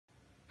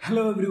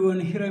Hello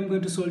everyone, here I am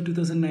going to solve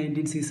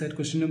 2019 CSAT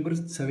question number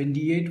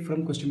 78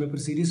 from question paper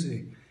series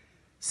A.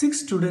 6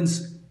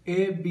 students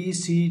A, B,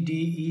 C, D,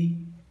 E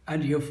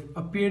and F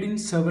appeared in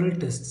several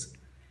tests.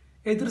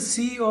 Either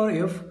C or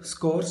F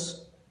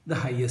scores the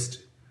highest.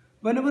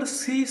 Whenever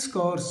C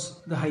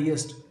scores the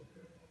highest,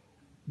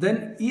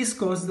 then E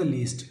scores the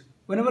least.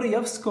 Whenever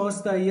F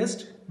scores the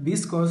highest, B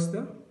scores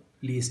the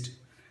least.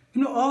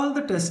 All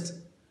the tests,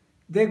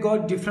 they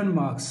got different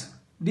marks.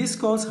 D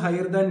scores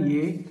higher than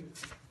A,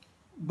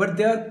 but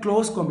they are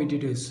close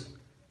competitors.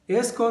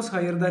 A scores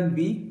higher than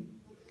B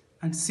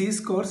and C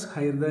scores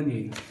higher than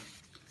A.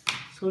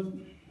 So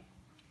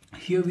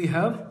here we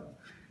have,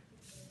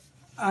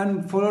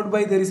 and followed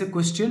by there is a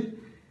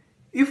question.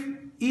 If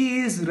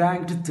E is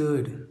ranked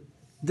third,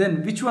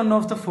 then which one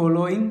of the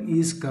following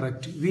is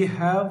correct? We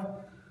have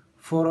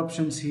four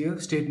options here,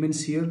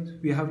 statements here.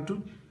 We have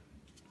to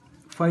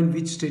find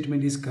which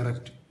statement is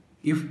correct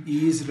if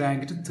E is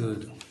ranked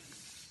third.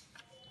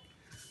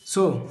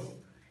 So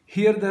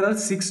here there are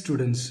 6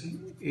 students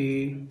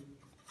A,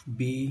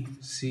 B,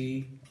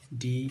 C,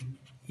 D,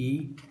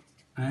 E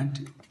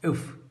and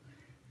F.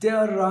 They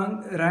are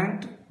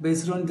ranked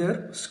based on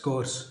their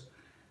scores.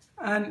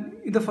 And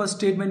in the first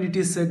statement it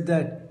is said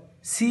that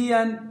C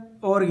and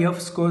or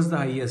F scores the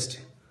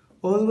highest.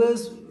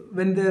 Always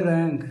when they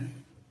rank,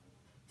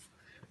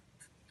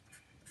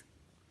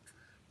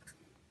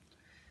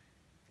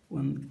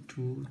 one,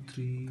 two,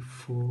 three,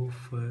 4,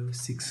 5,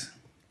 6.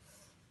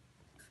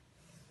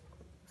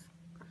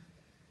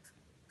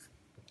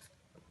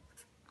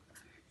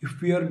 If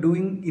we are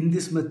doing in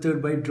this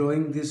method by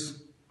drawing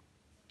these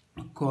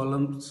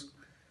columns,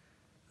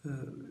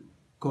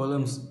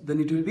 then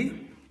it will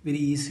be very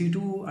easy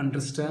to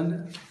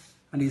understand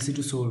and easy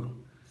to solve.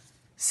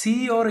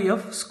 C or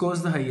F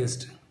scores the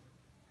highest.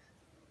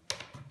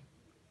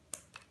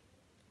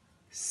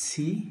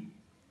 C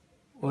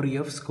or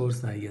F scores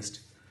the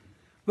highest.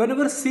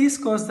 Whenever C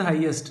scores the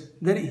highest,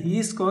 then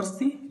E scores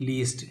the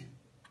least.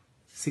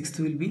 Sixth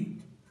will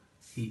be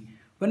E.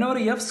 Whenever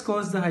F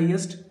scores the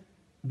highest,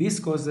 B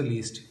scores the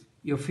least.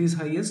 F is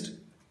highest,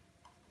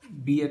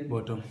 B at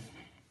bottom.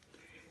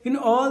 In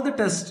all the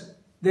tests,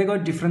 they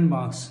got different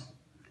marks.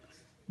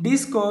 D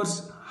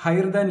scores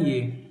higher than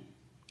A.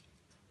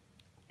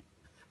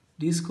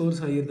 D scores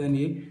higher than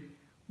A,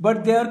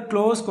 but they are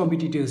close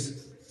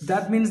competitors.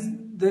 That means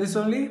there is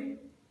only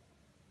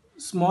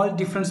small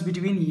difference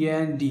between A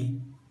and D.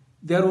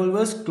 They are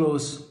always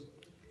close,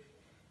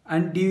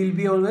 and D will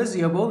be always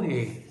above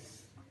A.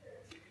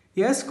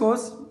 A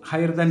scores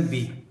higher than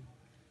B.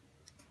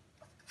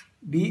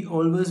 B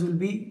always will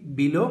be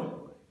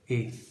below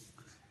A.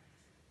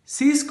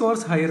 C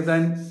scores higher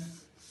than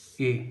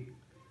A.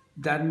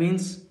 That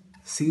means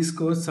C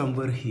scores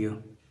somewhere here.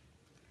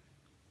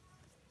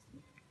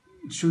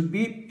 It should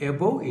be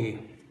above A.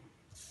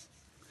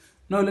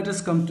 Now let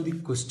us come to the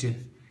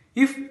question.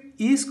 If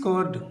E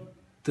scored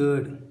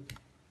third,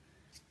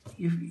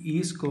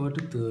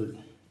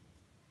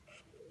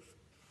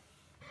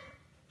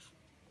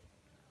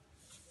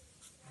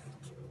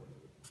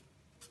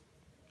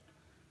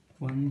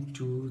 1,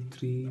 2,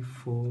 3,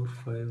 4,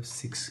 5,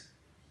 6.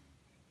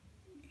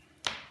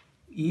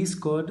 E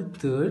scored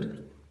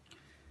third.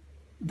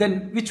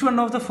 Then which one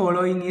of the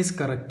following is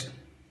correct?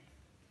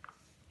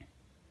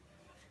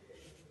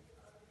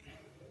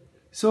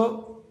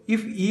 So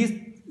if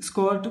E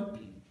scored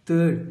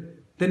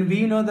third, then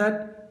we know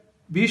that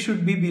B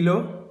should be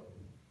below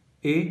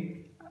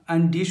A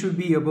and D should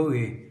be above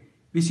A,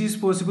 which is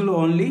possible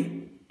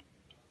only,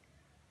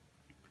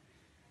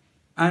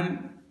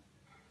 and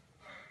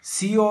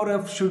C or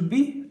F should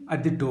be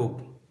at the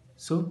top.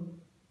 So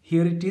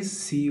here it is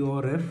C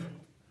or F.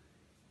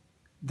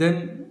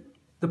 Then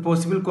the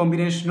possible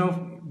combination of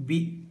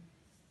D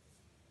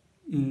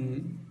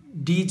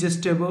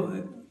just above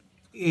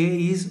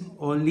A is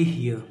only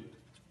here.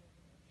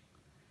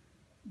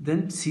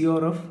 Then C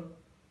or F.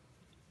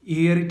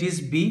 Here it is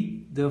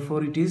B,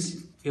 therefore it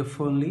is F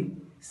only.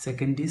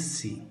 Second is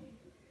C.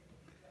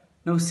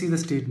 Now see the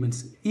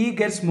statements. E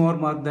gets more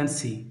mark than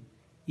C.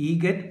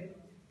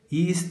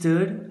 E is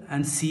third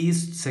and C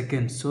is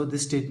second. So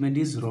this statement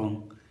is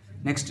wrong.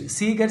 Next,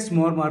 C gets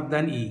more mark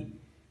than E.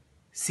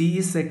 C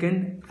is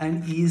second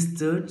and E is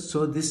third.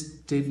 So this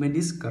statement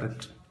is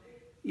correct.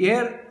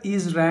 A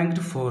is ranked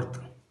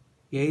fourth.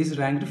 A is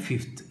ranked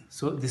fifth.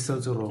 So this is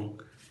also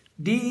wrong.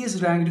 D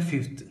is ranked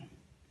fifth.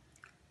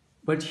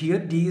 But here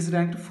D is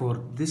ranked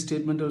fourth. This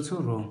statement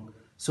also wrong.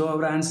 So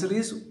our answer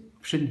is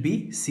option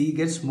B. C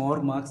gets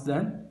more marks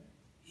than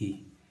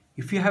E.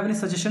 If you have any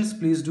suggestions,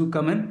 please do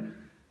comment.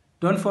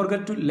 Don't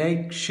forget to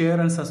like, share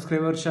and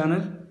subscribe our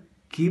channel.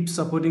 Keep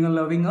supporting and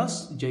loving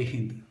us. Jai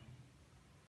Hind.